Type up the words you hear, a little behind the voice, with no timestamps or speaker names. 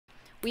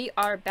we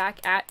are back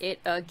at it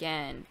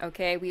again.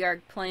 Okay, we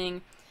are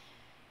playing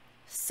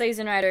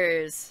Season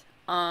Riders.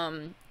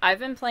 I've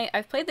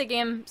played the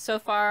game so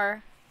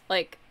far,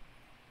 like,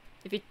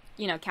 if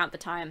you know, count the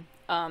time,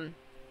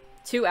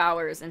 2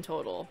 hours in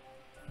total,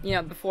 you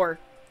know, before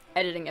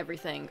editing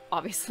everything,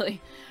 obviously.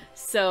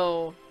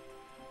 So,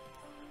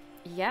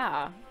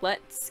 yeah,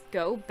 let's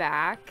go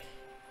back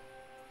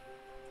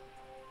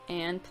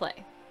and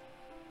play.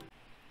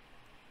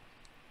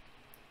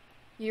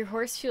 Your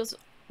horse feels...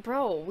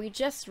 Bro, we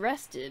just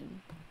rested.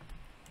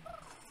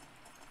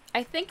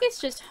 I think it's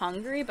just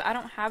hungry, but I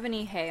don't have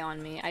any hay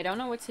on me. I don't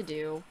know what to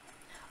do.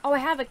 Oh, I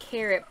have a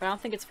carrot, but I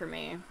don't think it's for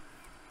me.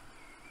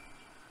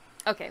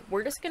 Okay,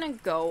 we're just gonna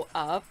go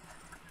up.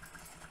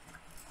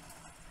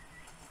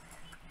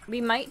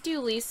 We might do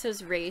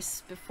Lisa's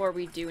race before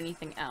we do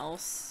anything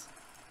else.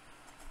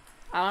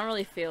 I don't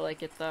really feel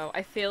like it, though.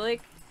 I feel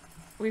like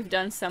we've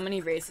done so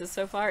many races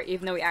so far,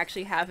 even though we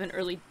actually haven't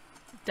really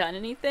done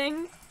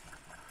anything.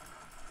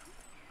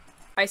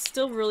 I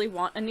still really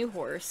want a new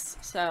horse,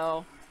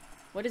 so...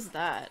 What is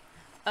that?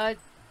 A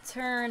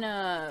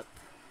turnip.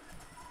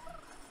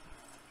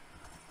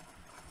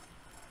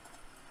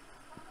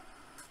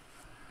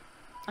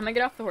 I'm gonna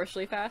get off the horse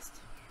really fast.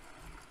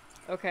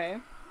 Okay.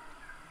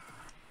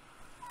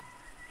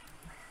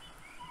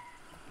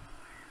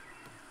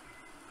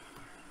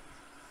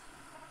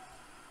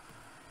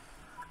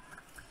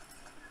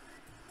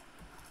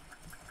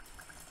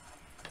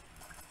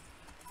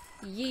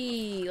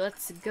 Yee,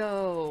 let's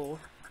go.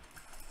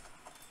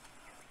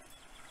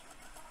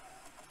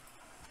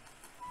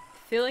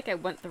 I feel like I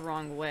went the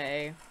wrong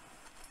way.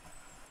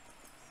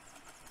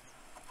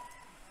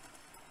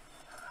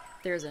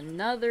 There's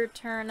another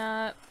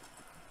turnip.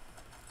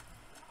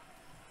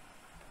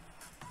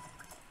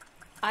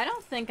 I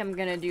don't think I'm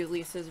gonna do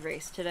Lisa's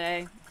race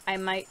today. I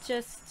might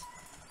just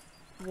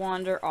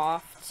wander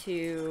off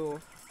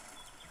to,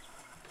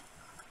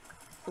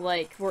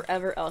 like,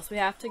 wherever else we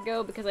have to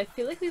go, because I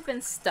feel like we've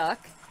been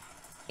stuck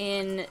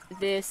in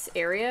this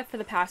area for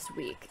the past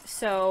week.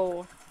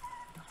 So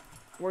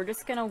we're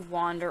just gonna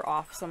wander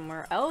off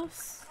somewhere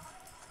else.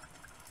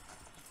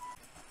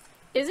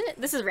 Isn't it—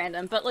 this is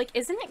random, but, like,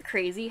 isn't it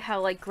crazy how,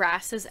 like,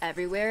 grass is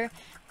everywhere?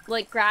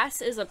 Like, grass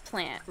is a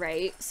plant,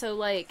 right? So,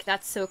 like,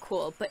 that's so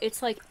cool, but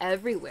it's, like,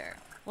 everywhere.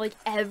 Like,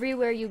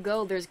 everywhere you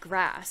go, there's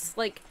grass.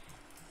 Like,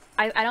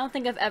 I don't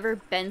think I've ever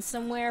been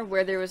somewhere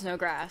where there was no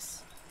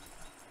grass.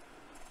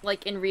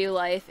 Like, in real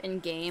life, in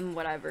game,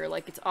 whatever.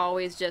 Like, it's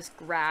always just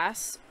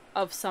grass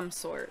of some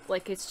sort.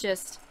 Like, it's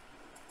just...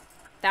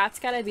 That's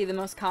gotta be the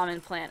most common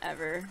plant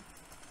ever.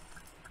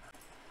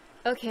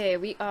 Okay,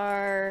 we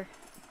are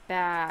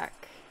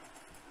back.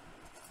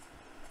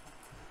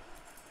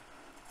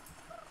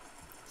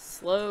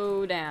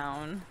 Slow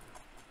down.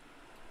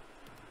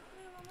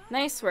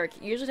 Nice work.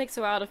 It usually takes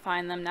a while to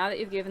find them. Now that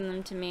you've given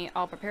them to me,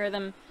 I'll prepare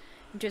them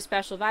into a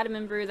special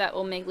vitamin brew that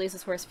will make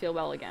Lisa's horse feel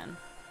well again.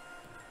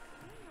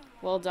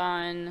 Well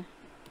done.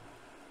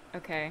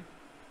 Okay.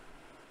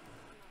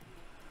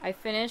 I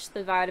finished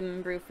the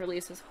vitamin brew for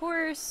Lisa's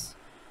horse.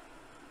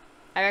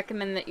 I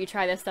recommend that you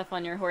try this stuff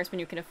on your horse when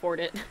you can afford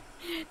it.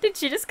 Did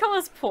she just call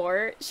us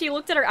poor? She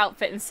looked at her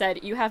outfit and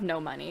said, "You have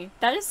no money."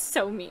 That is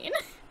so mean.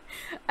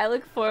 I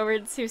look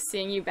forward to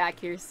seeing you back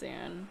here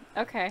soon.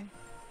 Okay.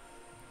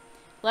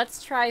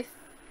 Let's try...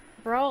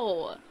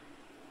 Bro,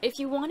 if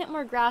you wanted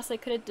more grass, I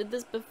could have did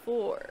this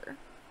before.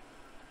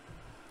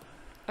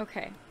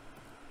 Okay.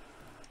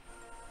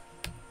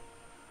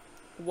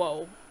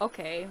 Whoa.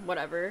 Okay,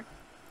 whatever.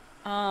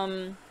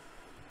 Oh,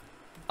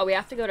 we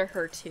have to go to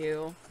her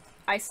too.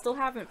 I still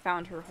haven't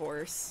found her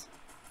horse.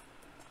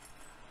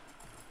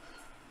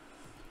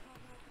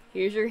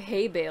 Here's your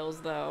hay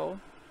bales, though.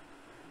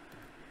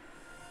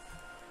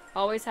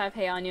 Always have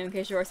hay on you in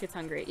case your horse gets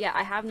hungry. Yeah,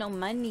 I have no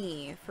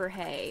money for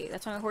hay.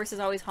 That's why my horse is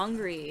always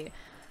hungry.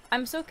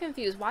 I'm so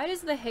confused. Why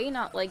does the hay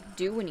not, like,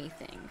 do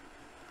anything?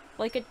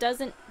 Like, it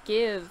doesn't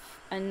give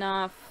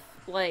enough,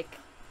 like,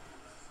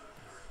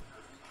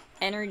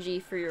 energy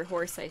for your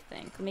horse, I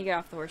think. Let me get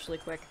off the horse really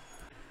quick.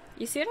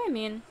 You see what I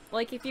mean?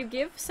 Like, if you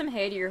give some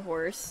hay to your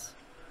horse,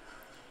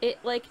 it,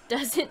 like,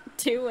 doesn't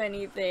do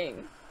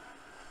anything.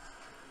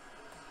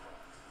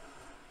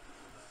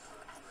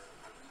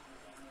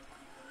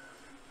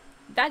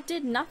 That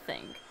did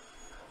nothing.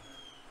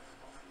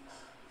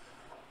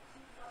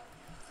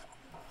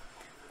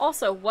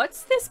 Also,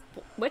 what's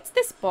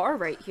this bar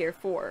right here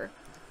for?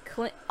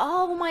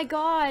 Oh my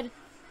god!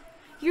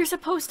 You're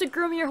supposed to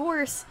groom your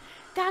horse!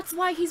 That's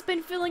why he's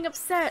been feeling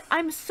upset!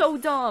 I'm so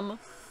dumb!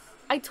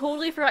 I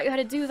totally forgot you had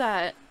to do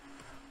that.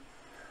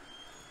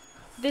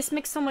 This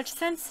makes so much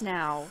sense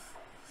now.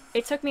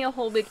 It took me a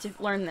whole week to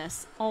learn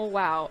this. Oh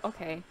wow,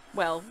 okay.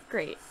 Well,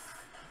 great.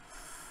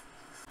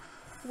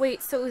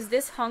 Wait, so is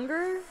this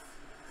hunger?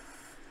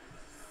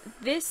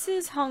 This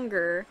is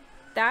hunger.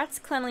 That's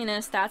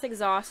cleanliness, that's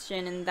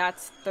exhaustion, and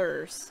that's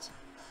thirst.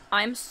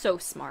 I'm so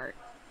smart.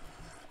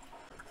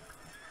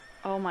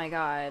 Oh my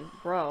god,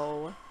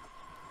 bro.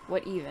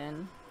 What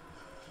even?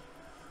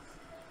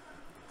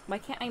 Why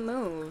can't I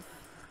move?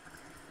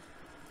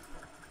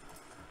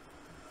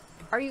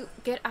 Are you-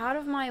 get out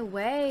of my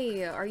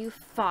way! Are you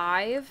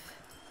 5?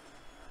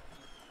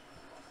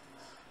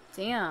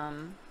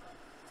 Damn.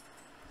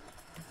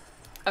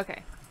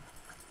 Okay.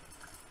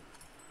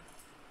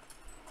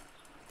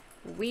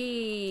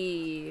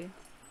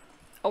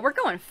 Oh, we're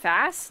going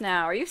fast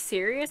now. Are you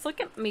serious?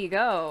 Look at me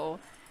go.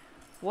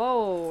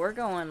 Whoa, we're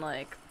going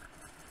like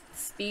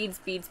speed,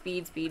 speed,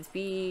 speed, speed,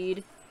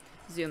 speed.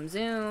 Zoom,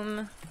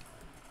 zoom.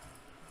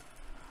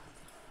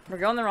 We're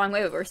going the wrong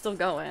way, but we're still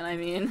going. I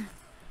mean,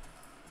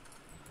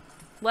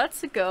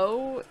 let's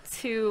go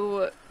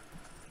to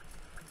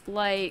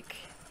like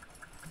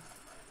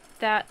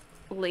that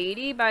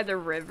lady by the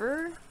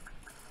river.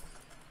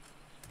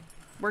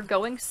 We're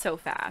going so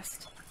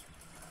fast.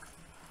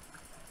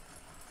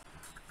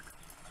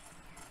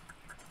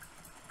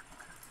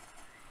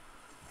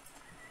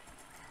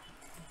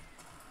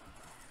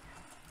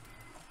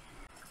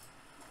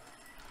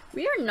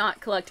 We are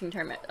not collecting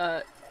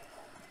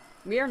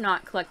we are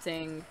not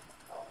collecting,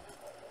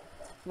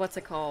 what's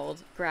it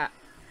called?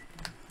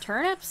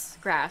 Turnips?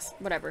 Grass,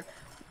 whatever.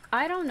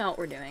 I don't know what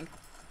we're doing.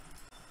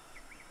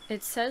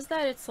 It says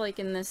that it's like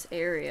in this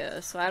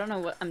area, so I don't know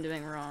what I'm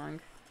doing wrong.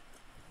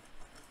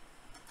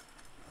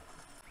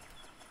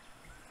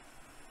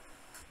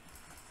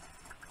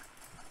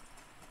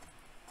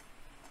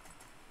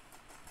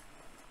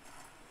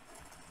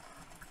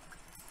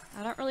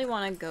 I don't really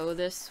want to go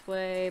this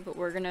way, but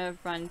we're gonna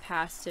run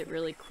past it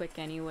really quick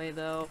anyway,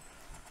 though,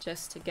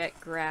 just to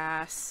get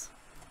grass.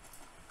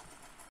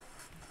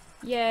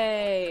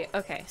 Yay!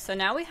 Okay, so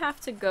now we have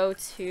to go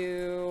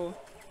to,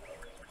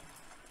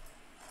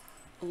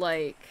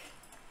 like...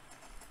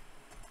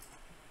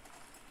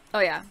 Oh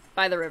yeah,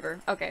 by the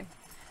river. Okay.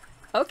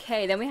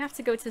 Okay, then we have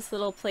to go to this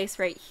little place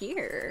right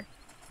here.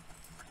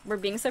 We're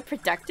being so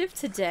productive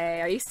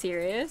today. Are you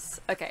serious?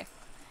 Okay.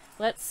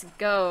 Let's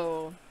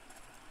go.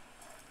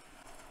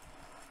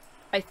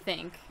 I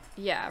think.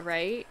 Yeah,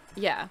 right?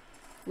 Yeah.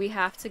 We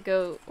have to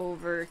go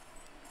over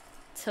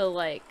to,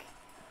 like...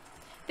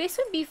 This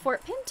would be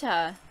Fort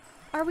Pinta.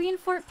 Are we in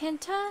Fort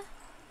Pinta?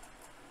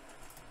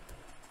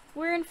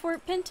 We're in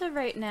Fort Pinta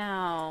right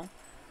now.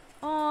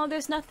 Oh,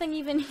 there's nothing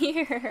even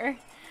here.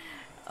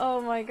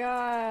 Oh my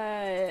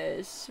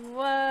gosh.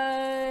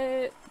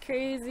 What?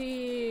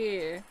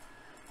 Crazy.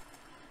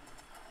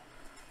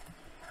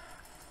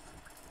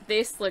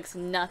 This looks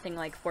nothing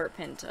like Fort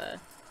Pinta.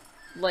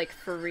 Like,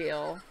 for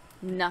real.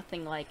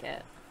 Nothing like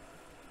it.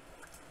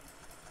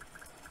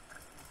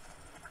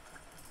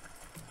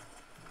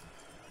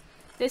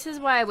 This is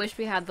why I wish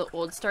we had the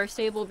old Star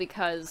Stable,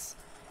 because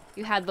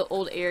you had the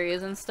old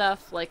areas and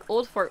stuff, like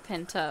old Fort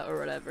Pinta or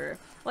whatever.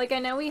 Like, I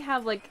know we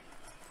have, like,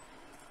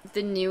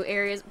 the new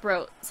areas.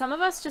 Bro, some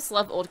of us just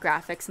love old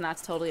graphics, and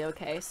that's totally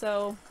okay,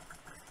 so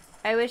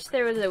I wish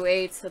there was a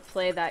way to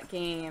play that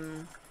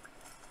game,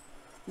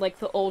 like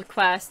the old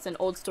quests and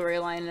old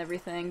storyline and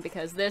everything,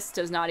 because this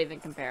does not even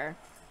compare.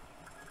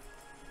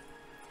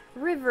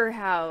 River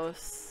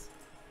House.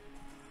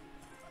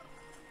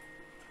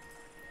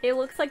 It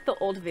looks like the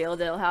old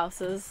Valedale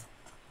houses.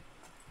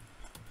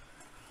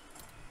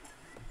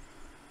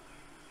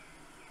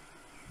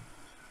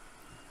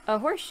 A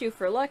horseshoe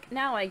for luck?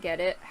 Now I get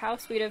it. How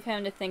sweet of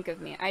him to think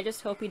of me. I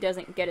just hope he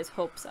doesn't get his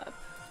hopes up.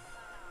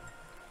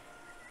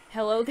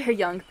 Hello there,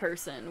 young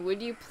person.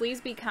 Would you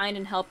please be kind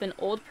and help an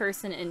old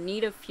person in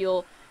need of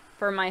fuel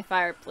for my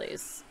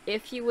fireplace?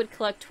 If you would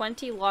collect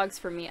 20 logs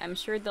for me, I'm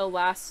sure they'll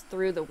last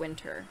through the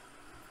winter.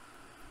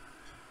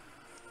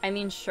 I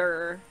mean,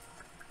 sure.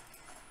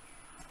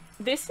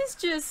 This is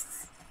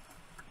just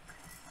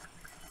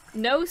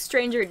no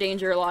stranger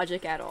danger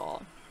logic at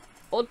all.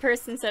 Old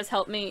person says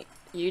help me,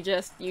 you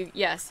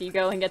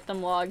go and get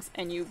them logs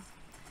and you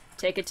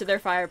take it to their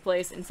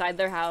fireplace inside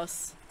their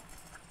house.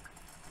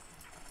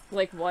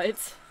 Like,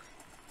 what?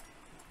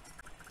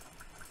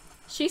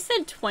 She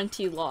said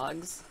 20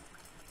 logs.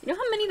 You know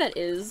how many that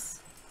is?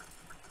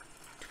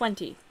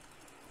 20.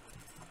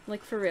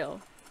 Like, for real.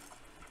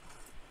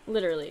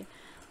 Literally.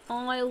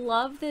 Oh, I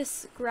love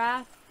this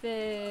graphics.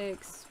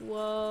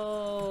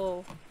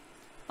 Whoa.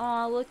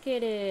 Oh, look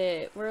at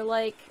it. We're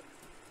like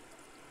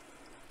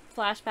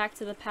flashback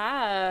to the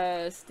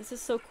past. This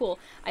is so cool.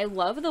 I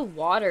love the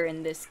water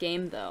in this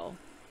game, though.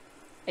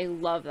 I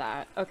love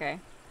that. Okay.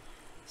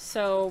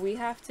 So we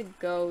have to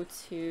go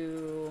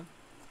to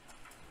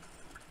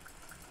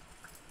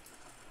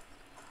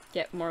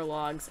get more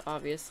logs,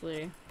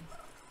 obviously.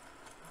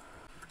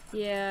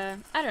 Yeah,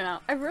 I don't know.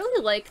 I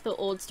really like the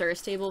old Star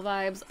Stable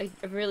vibes. I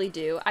really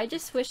do. I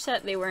just wish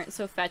that they weren't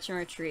so fetch and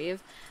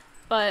retrieve.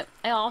 But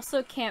I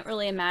also can't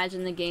really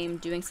imagine the game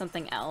doing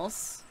something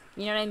else.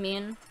 You know what I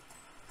mean?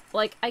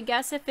 Like, I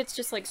guess if it's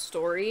just like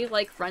story,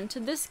 like run to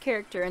this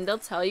character and they'll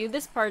tell you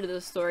this part of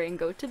the story, and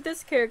go to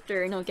this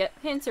character and you'll get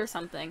hints or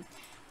something.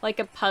 Like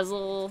a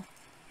puzzle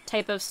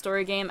type of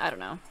story game. I don't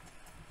know.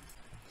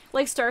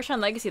 Like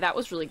Starshine Legacy, that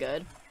was really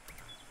good.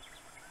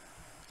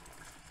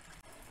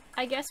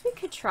 I guess we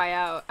could try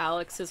out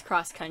Alex's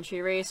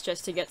cross-country race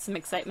just to get some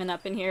excitement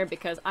up in here,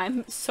 because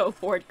I'm so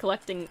bored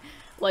collecting,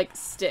 like,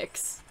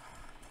 sticks.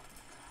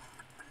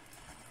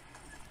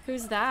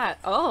 Who's that?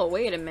 Oh,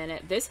 wait a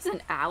minute. This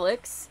isn't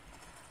Alex.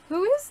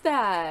 Who is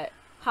that?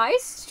 Hi,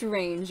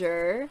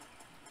 stranger.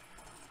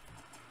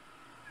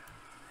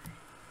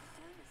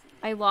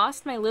 I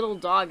lost my little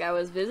dog. I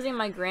was visiting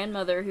my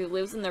grandmother who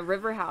lives in the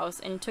river house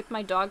and took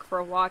my dog for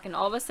a walk, and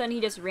all of a sudden he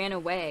just ran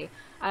away.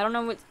 I don't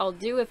know what I'll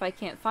do if I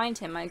can't find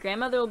him. My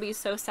grandmother will be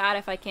so sad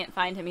if I can't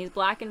find him. He's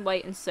black and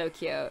white and so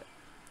cute.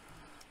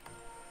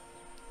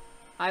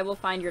 I will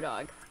find your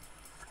dog.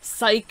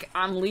 Psych,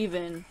 I'm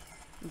leaving.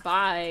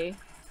 Bye.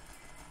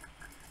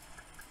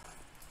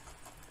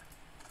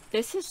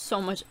 This is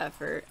so much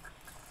effort.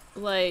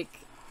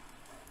 Like,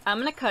 I'm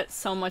gonna cut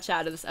so much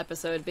out of this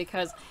episode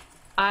because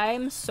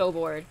I'm so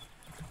bored.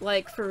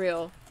 Like, for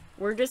real.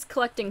 We're just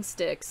collecting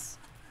sticks.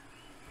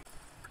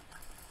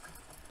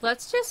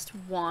 Let's just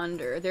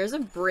wander. There's a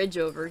bridge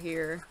over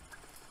here.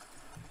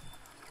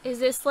 Is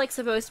this, like,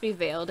 supposed to be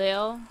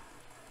Valedale?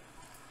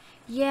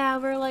 Yeah,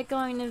 we're, like,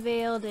 going to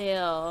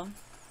Valedale.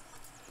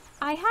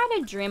 I had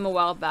a dream a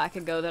while back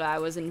ago that I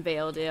was in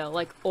Valedale.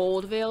 Like,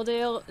 old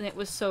Valedale, and it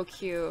was so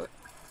cute.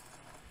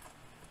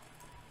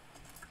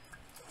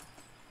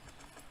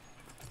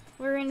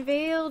 We're in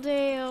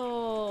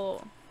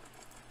Valedale.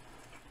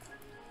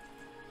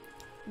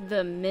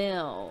 The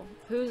mill.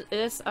 Who's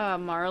this?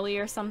 Marley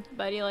or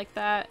somebody like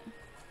that?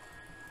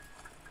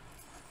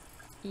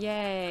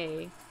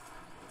 Yay.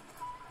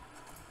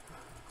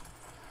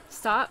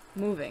 Stop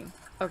moving.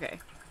 Okay.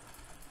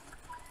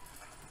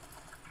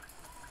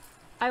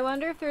 I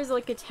wonder if there's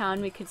like a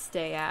town we could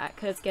stay at,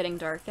 because it's getting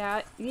dark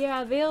out.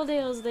 Yeah,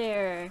 Valedale's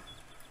there.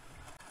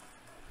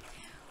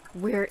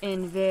 We're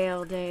in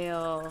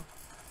Valedale.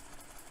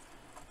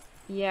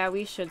 Yeah,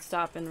 we should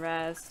stop and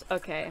rest.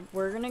 Okay,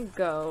 we're gonna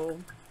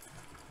go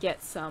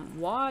get some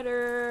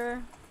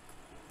water.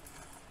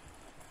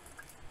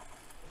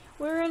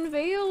 We're in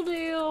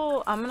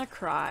Valedale. I'm gonna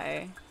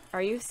cry.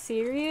 Are you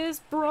serious?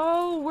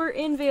 Bro, we're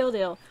in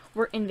Valedale.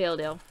 We're in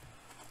Valedale.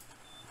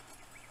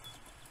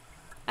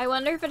 I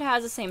wonder if it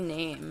has the same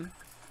name.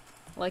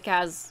 Like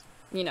as,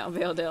 you know,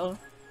 Valedale.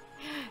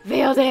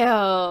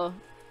 Valedale!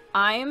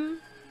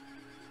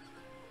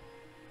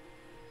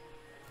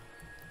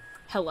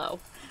 Hello.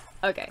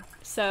 Okay,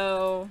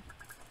 so...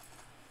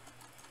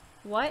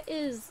 what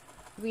is...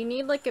 we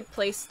need, like, a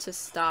place to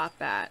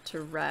stop at to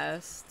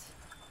rest.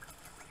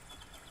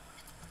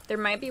 There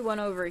might be one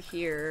over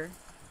here.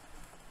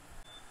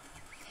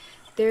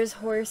 There's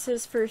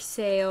horses for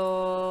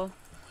sale.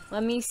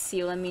 Let me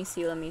see, let me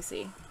see, let me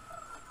see.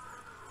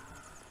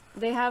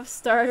 They have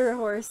starter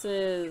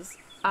horses.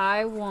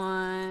 I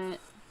want...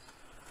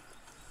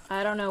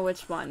 I don't know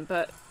which one,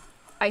 but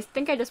I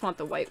think I just want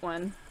the white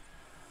one.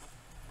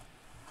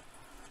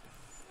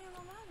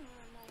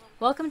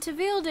 Welcome to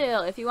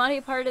Valedale. If you want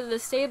to be part of the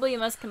stable, you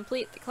must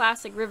complete the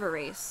classic river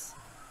race.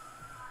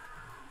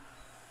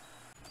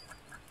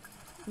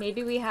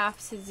 Maybe we have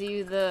to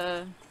do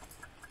the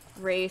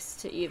race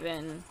to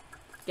even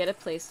get a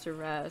place to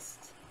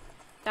rest.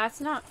 That's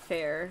not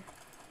fair.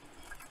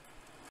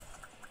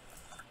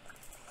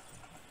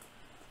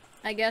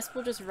 I guess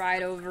we'll just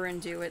ride over and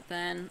do it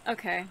then.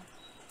 Okay.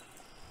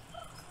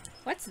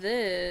 What's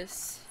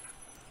this?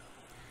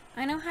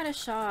 I know how to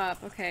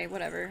shop. Okay,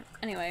 whatever.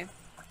 Anyway.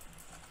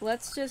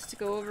 Let's just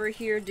go over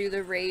here, do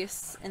the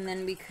race, and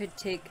then we could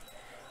take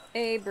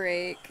a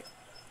break.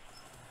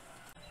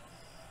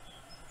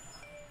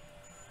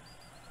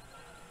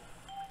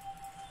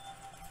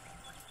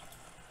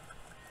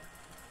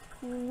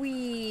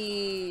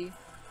 Whee!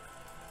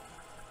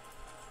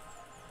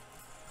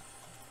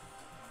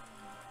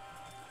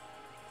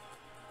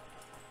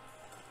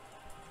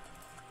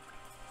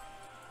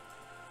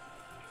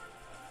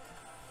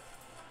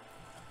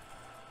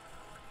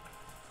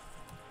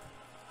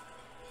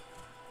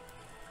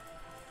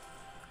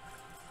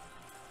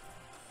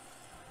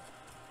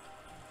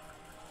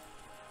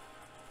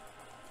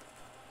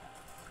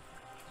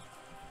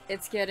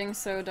 It's getting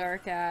so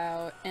dark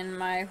out, and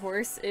my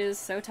horse is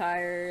so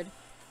tired.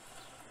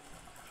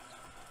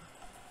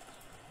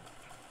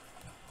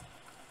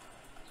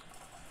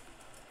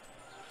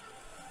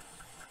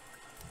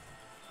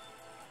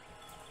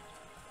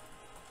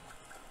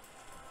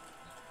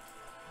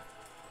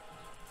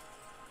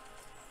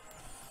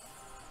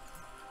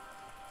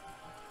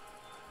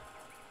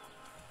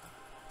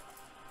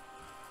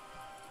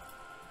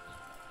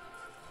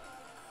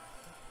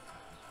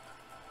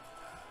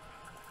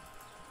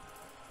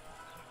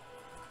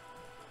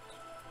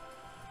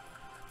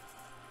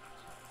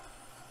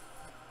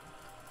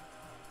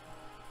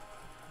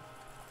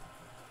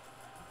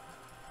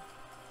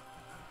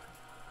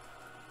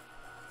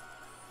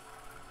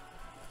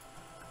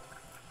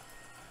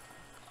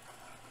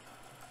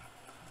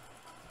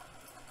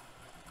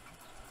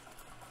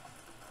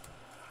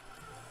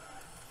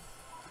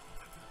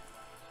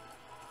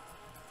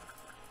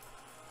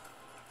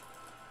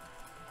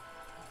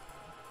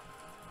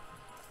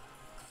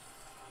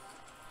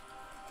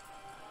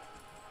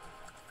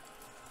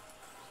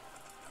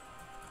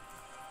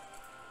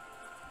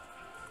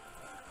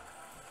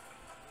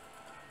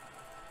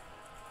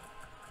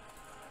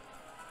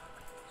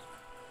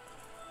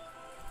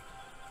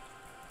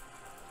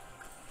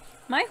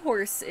 My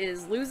horse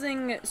is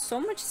losing so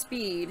much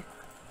speed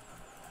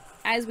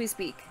as we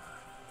speak.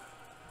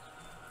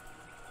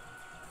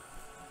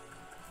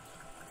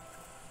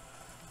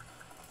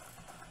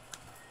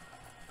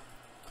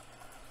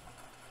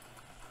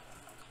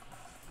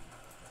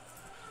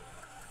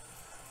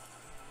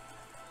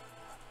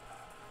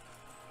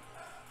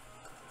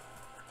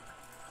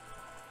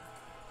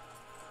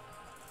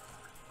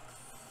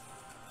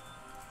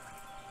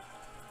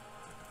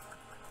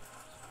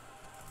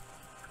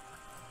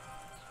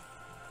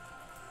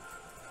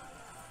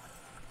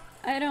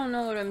 I don't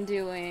know what I'm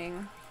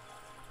doing.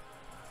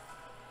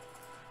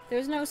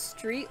 There's no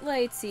street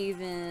lights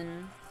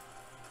even.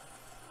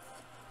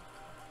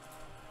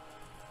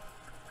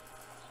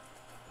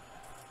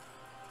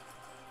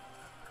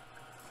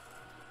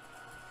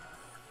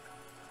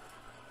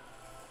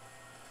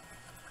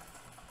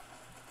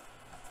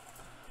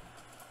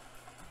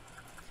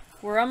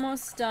 We're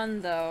almost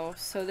done though,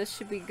 so this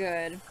should be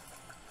good.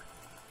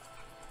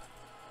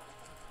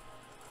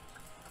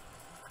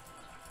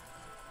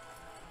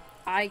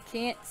 I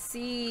can't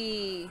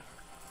see.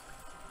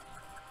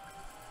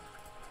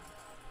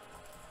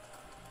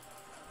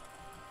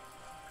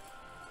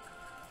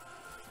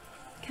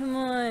 Come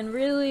on,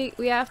 really?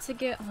 We have to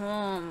get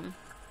home.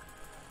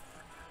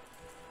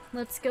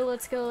 Let's go,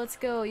 let's go, let's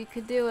go. You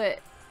could do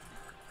it.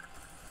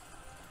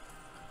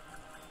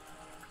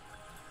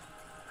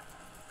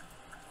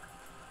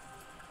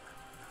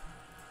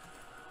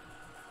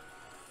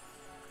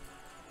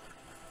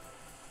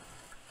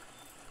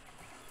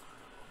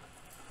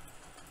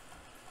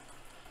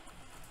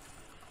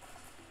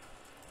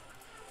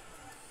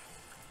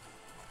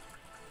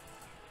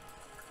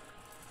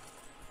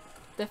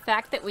 The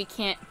fact that we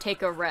can't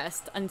take a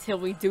rest until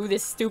we do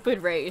this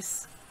stupid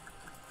race.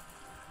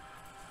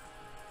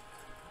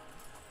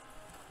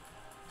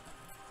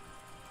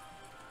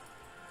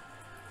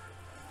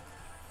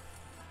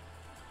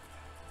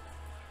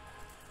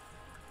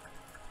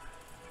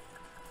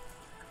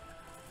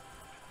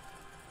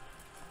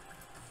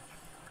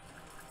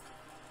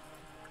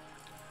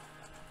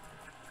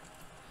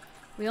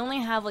 We only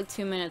have like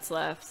 2 minutes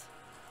left.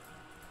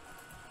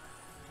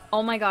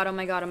 Oh my god, oh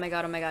my god, oh my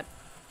god, oh my god.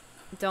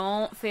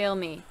 Don't fail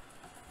me.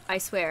 I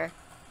swear.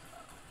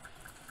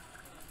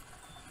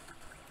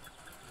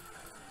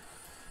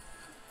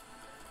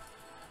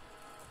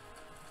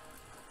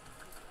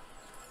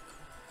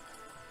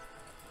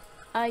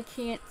 I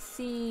can't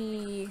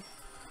see.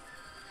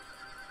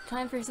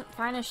 Time for some,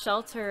 find a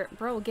shelter.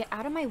 Bro, get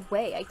out of my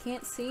way. I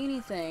can't see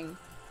anything.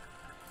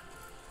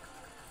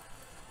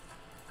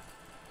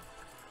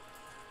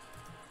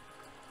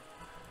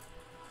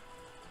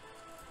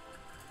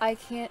 I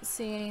can't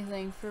see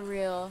anything for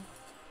real.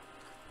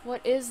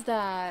 What is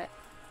that?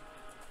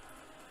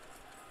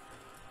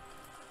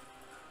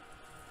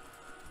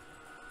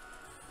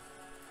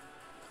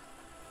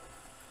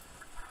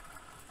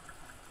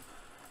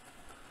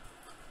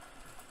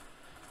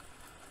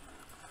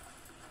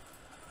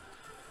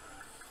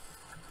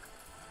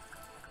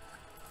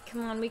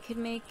 Come on, we could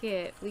make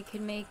it. We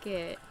could make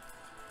it.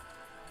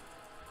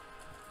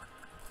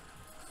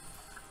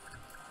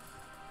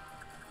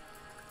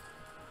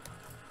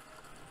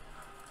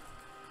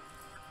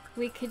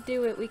 We could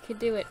do it, we could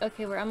do it.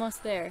 Okay, we're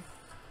almost there.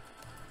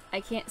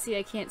 I can't see,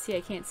 I can't see, I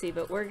can't see,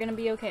 but we're gonna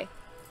be okay.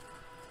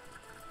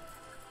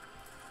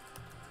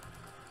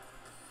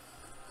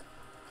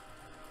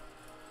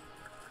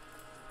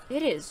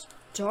 It is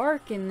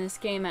dark in this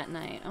game at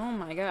night. Oh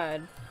my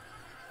god.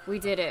 We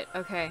did it.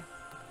 Okay.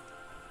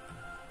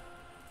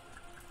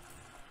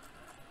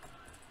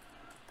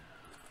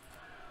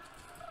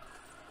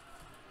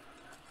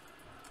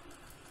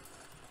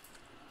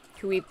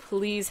 Can we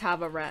please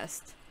have a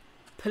rest?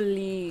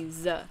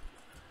 Please.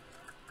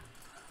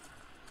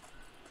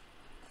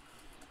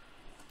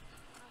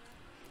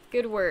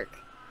 Good work.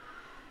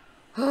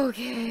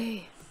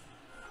 Okay.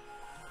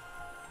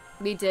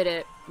 We did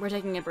it. We're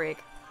taking a break.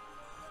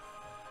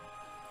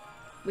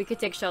 We could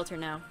take shelter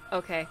now.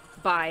 Okay.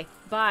 Bye.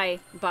 Bye.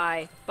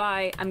 Bye.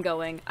 Bye. I'm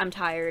going. I'm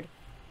tired.